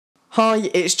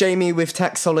Hi, it's Jamie with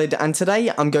TechSolid, and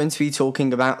today I'm going to be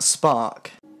talking about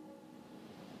Spark.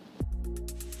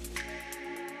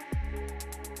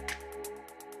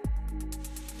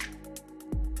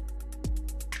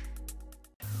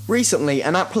 Recently,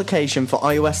 an application for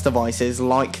iOS devices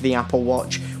like the Apple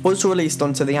Watch was released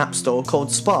onto the App Store called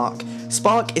Spark.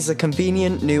 Spark is a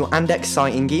convenient, new and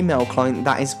exciting email client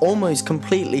that is almost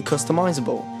completely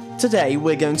customizable. Today,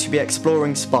 we're going to be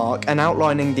exploring Spark and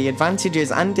outlining the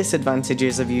advantages and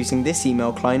disadvantages of using this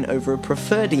email client over a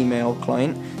preferred email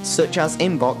client such as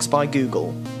Inbox by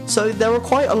Google. So there are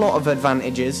quite a lot of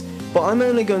advantages, but I'm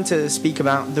only going to speak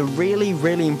about the really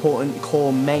important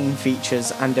core main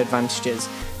features and advantages.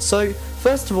 So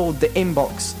first of all, the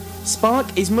inbox.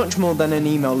 Spark is much more than an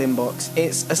email inbox.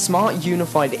 It's a smart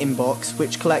unified inbox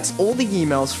which collects all the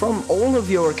emails from all of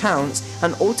your accounts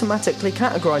and automatically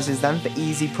categorizes them for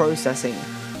easy processing.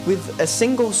 With a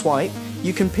single swipe,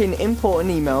 you can pin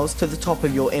important emails to the top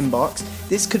of your inbox.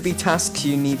 This could be tasks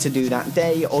you need to do that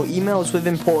day or emails with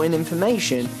important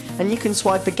information, and you can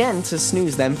swipe again to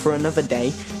snooze them for another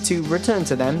day to return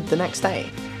to them the next day.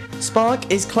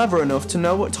 Spark is clever enough to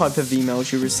know what type of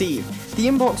emails you receive. The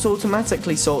inbox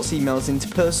automatically sorts emails into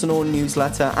personal,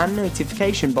 newsletter and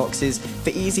notification boxes for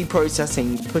easy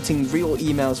processing, putting real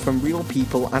emails from real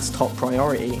people as top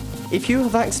priority. If you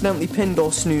have accidentally pinned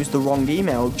or snoozed the wrong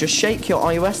email, just shake your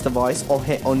iOS device or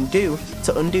hit undo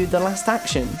to undo the last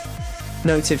action.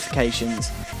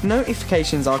 Notifications.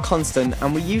 Notifications are constant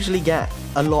and we usually get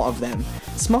a lot of them.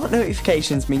 Smart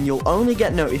notifications mean you'll only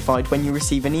get notified when you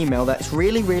receive an email that's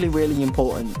really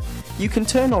important. You can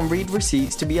turn on read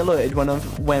receipts to be alerted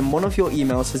when one of your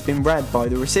emails has been read by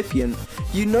the recipient.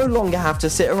 You no longer have to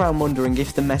sit around wondering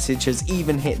if the message has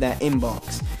even hit their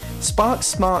inbox. Spark's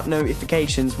smart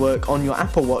notifications work on your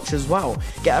Apple Watch as well.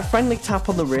 Get a friendly tap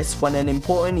on the wrist when an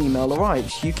important email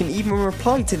arrives. You can even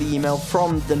reply to the email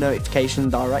from the notification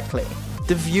directly.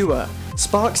 The viewer.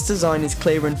 Spark's design is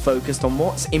clear and focused on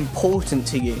what's important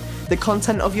to you, the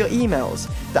content of your emails.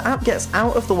 The app gets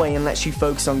out of the way and lets you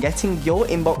focus on getting your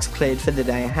inbox cleared for the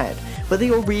day ahead, whether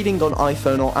you're reading on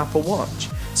iPhone or Apple Watch.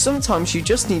 Sometimes you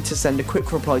just need to send a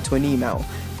quick reply to an email.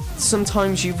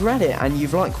 Sometimes you've read it and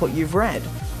you've liked what you've read,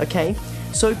 okay?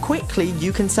 So quickly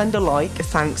you can send a like, a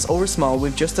thanks or a smile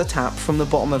with just a tap from the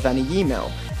bottom of any email.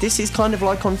 This is kind of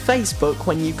like on Facebook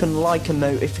when you can like a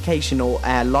notification or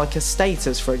like a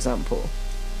status, for example.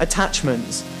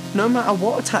 Attachments. No matter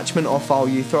what attachment or file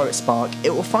you throw at Spark, it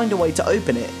will find a way to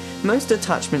open it. Most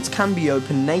attachments can be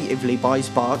opened natively by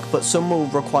Spark, but some will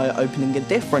require opening a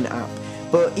different app.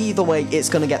 But either way, it's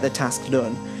going to get the task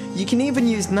done. You can even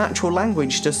use natural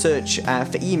language to search for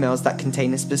emails that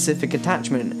contain a specific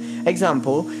attachment.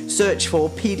 Example, search for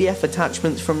PDF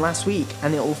attachments from last week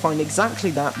and it will find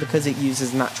exactly that because it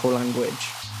uses natural language.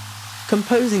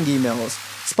 Composing emails.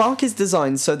 Spark is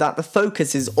designed so that the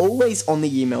focus is always on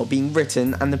the email being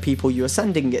written and the people you are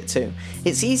sending it to.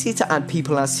 It's easy to add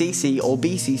people as CC or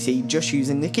BCC just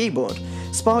using the keyboard.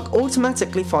 Spark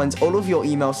automatically finds all of your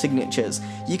email signatures.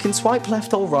 You can swipe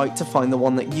left or right to find the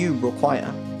one that you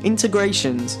require.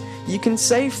 Integrations. You can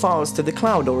save files to the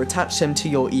cloud or attach them to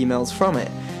your emails from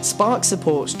it. Spark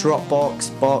supports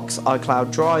Dropbox, Box,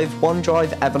 iCloud Drive, OneDrive,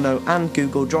 Evernote and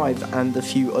Google Drive and a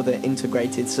few other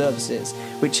integrated services,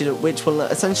 which will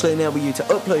essentially enable you to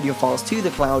upload your files to the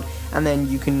cloud, and then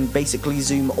you can basically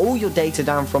zoom all your data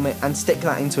down from it and stick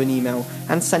that into an email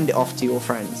and send it off to your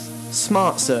friends.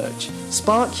 Smart Search.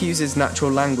 Spark uses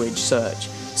natural language search,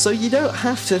 so you don't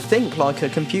have to think like a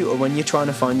computer when you're trying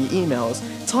to find your emails.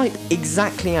 Type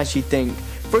exactly as you think.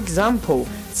 For example,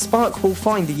 Spark will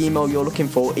find the email you're looking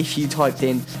for if you typed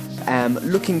in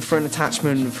looking for an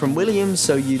attachment from William,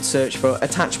 so you'd search for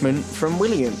attachment from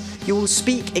William. You will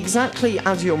speak exactly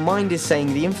as your mind is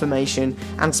saying the information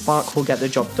and Spark will get the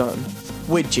job done.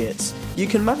 Widgets. You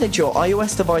can manage your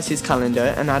iOS device's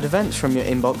calendar and add events from your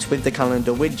inbox with the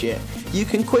calendar widget. You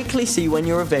can quickly see when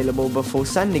you're available before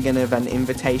sending an event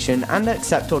invitation and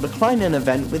accept or decline an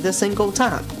event with a single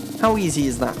tap. How easy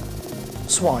is that?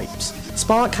 Swipes.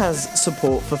 Spark has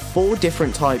support for 4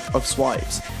 different types of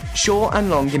swipes, short and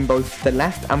long in both the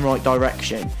left and right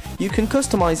direction. You can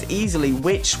customize easily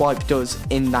which swipe does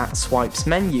in that swipes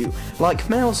menu. Like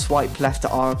mail swipe left to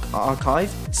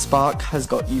archive, Spark has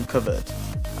got you covered.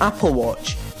 Apple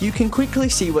Watch. You can quickly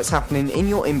see what's happening in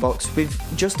your inbox with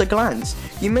just a glance.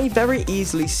 You may very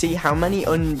easily see how many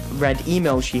unread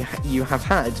emails you have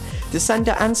had, the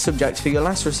sender and subject for your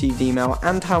last received email,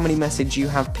 and how many messages you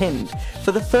have pinned.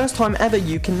 For the first time ever,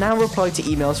 you can now reply to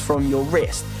emails from your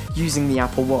wrist using the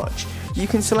Apple Watch. You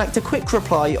can select a quick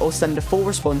reply or send a full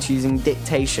response using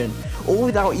dictation, all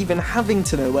without even having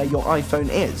to know where your iPhone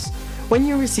is. When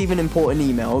you receive an important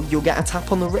email, you'll get a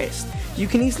tap on the wrist. You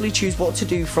can easily choose what to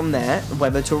do from there,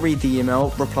 whether to read the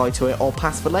email, reply to it, or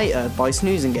pass for later by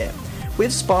snoozing it.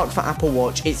 With Spark for Apple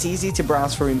Watch, it's easy to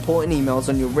browse through important emails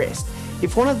on your wrist.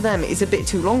 If one of them is a bit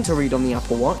too long to read on the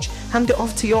Apple Watch, hand it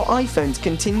off to your iPhone to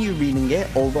continue reading it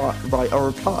or write a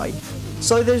reply.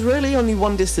 So there's really only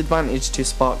one disadvantage to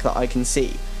Spark that I can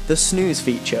see: the snooze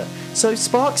feature. So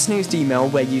Spark snoozed email,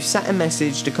 where you set a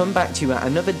message to come back to you at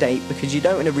another date because you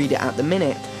don't want to read it at the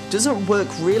minute, doesn't work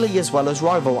really as well as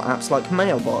rival apps like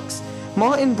Mailbox.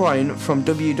 Martin Brown from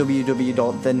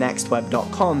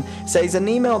www.thenextweb.com says an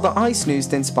email that I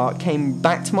snoozed in Spark came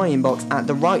back to my inbox at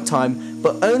the right time,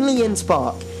 but only in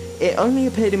Spark. It only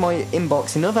appeared in my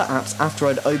inbox in other apps after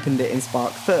I'd opened it in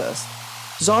Spark first.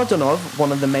 Zardanov,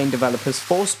 one of the main developers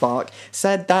for Spark,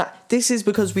 said that this is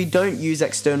because we don't use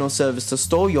external servers to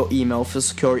store your email for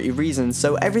security reasons,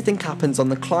 so everything happens on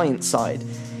the client side.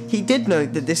 He did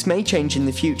note that this may change in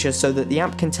the future so that the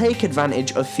app can take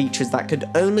advantage of features that could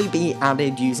only be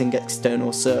added using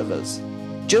external servers.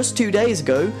 Just 2 days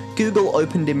ago, Google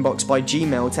opened Inbox by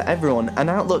Gmail to everyone,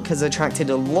 and Outlook has attracted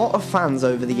a lot of fans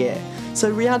over the year,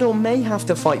 so Riador may have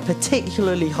to fight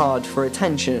particularly hard for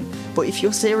attention, but if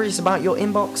you're serious about your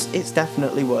inbox, it's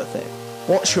definitely worth it.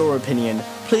 What's your opinion?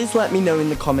 Please let me know in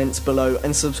the comments below,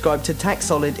 and subscribe to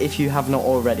TechSolid if you have not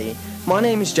already. My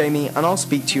name is Jamie, and I'll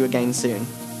speak to you again soon.